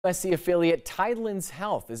USC affiliate Tidelands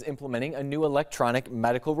Health is implementing a new electronic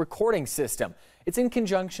medical recording system. It's in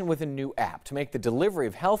conjunction with a new app to make the delivery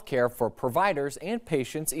of health care for providers and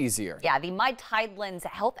patients easier. Yeah, the My Tidelands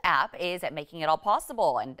Health app is making it all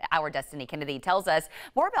possible. And our Destiny Kennedy tells us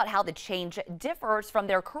more about how the change differs from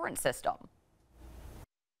their current system.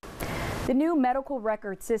 The new medical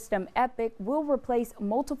record system, Epic, will replace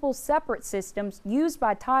multiple separate systems used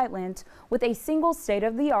by Tidelands with a single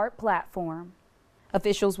state-of-the-art platform.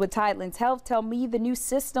 Officials with Tidelands Health tell me the new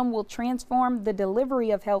system will transform the delivery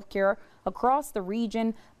of health care across the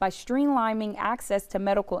region by streamlining access to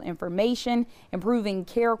medical information, improving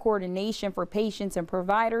care coordination for patients and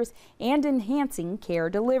providers, and enhancing care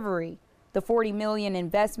delivery. The $40 million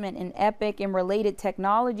investment in Epic and related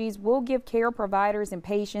technologies will give care providers and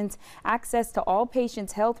patients access to all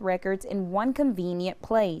patients' health records in one convenient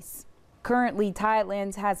place. Currently,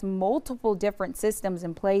 Tidelands has multiple different systems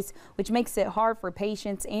in place, which makes it hard for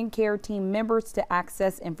patients and care team members to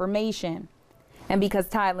access information. And because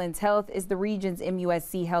Tidelands Health is the region's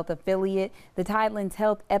MUSC Health affiliate, the Tidelands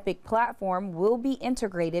Health Epic platform will be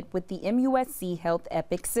integrated with the MUSC Health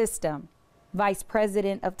Epic system. Vice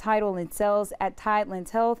President of Title and Sales at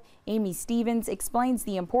Tidelands Health, Amy Stevens, explains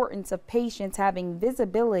the importance of patients having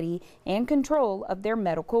visibility and control of their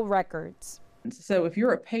medical records. So if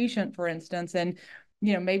you're a patient, for instance, and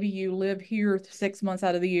maybe you live here 6 months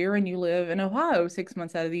out of the year and you live in Ohio 6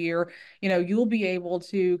 months out of the year, you'll be able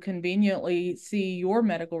to conveniently see your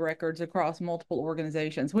medical records across multiple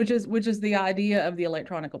organizations, which is the idea of the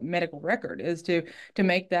electronic medical record, is to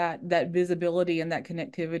make that visibility and that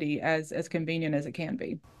connectivity as convenient as it can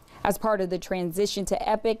be. As part of the transition to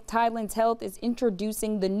Epic, Tidelands Health is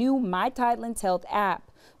introducing the new My Tidelands Health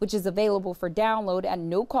app, which is available for download at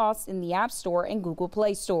no cost in the App Store and Google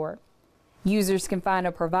Play Store. Users can find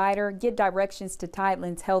a provider, get directions to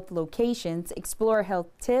Tidelands Health locations, explore health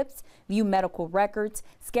tips, view medical records,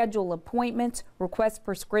 schedule appointments, request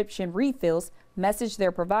prescription refills, message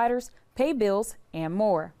their providers, pay bills, and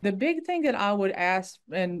more. The big thing that I would ask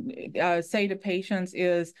and say to patients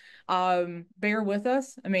is bear with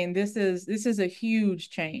us. I mean, this is a huge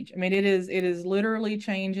change. I mean, it is literally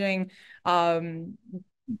changing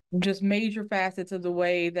just major facets of the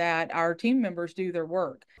way that our team members do their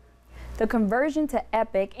work. The conversion to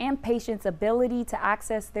Epic and patients' ability to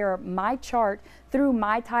access their My Chart through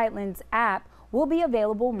My Tidelands app will be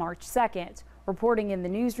available March 2nd. Reporting in the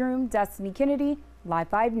newsroom, Destiny Kennedy, Live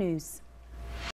 5 News.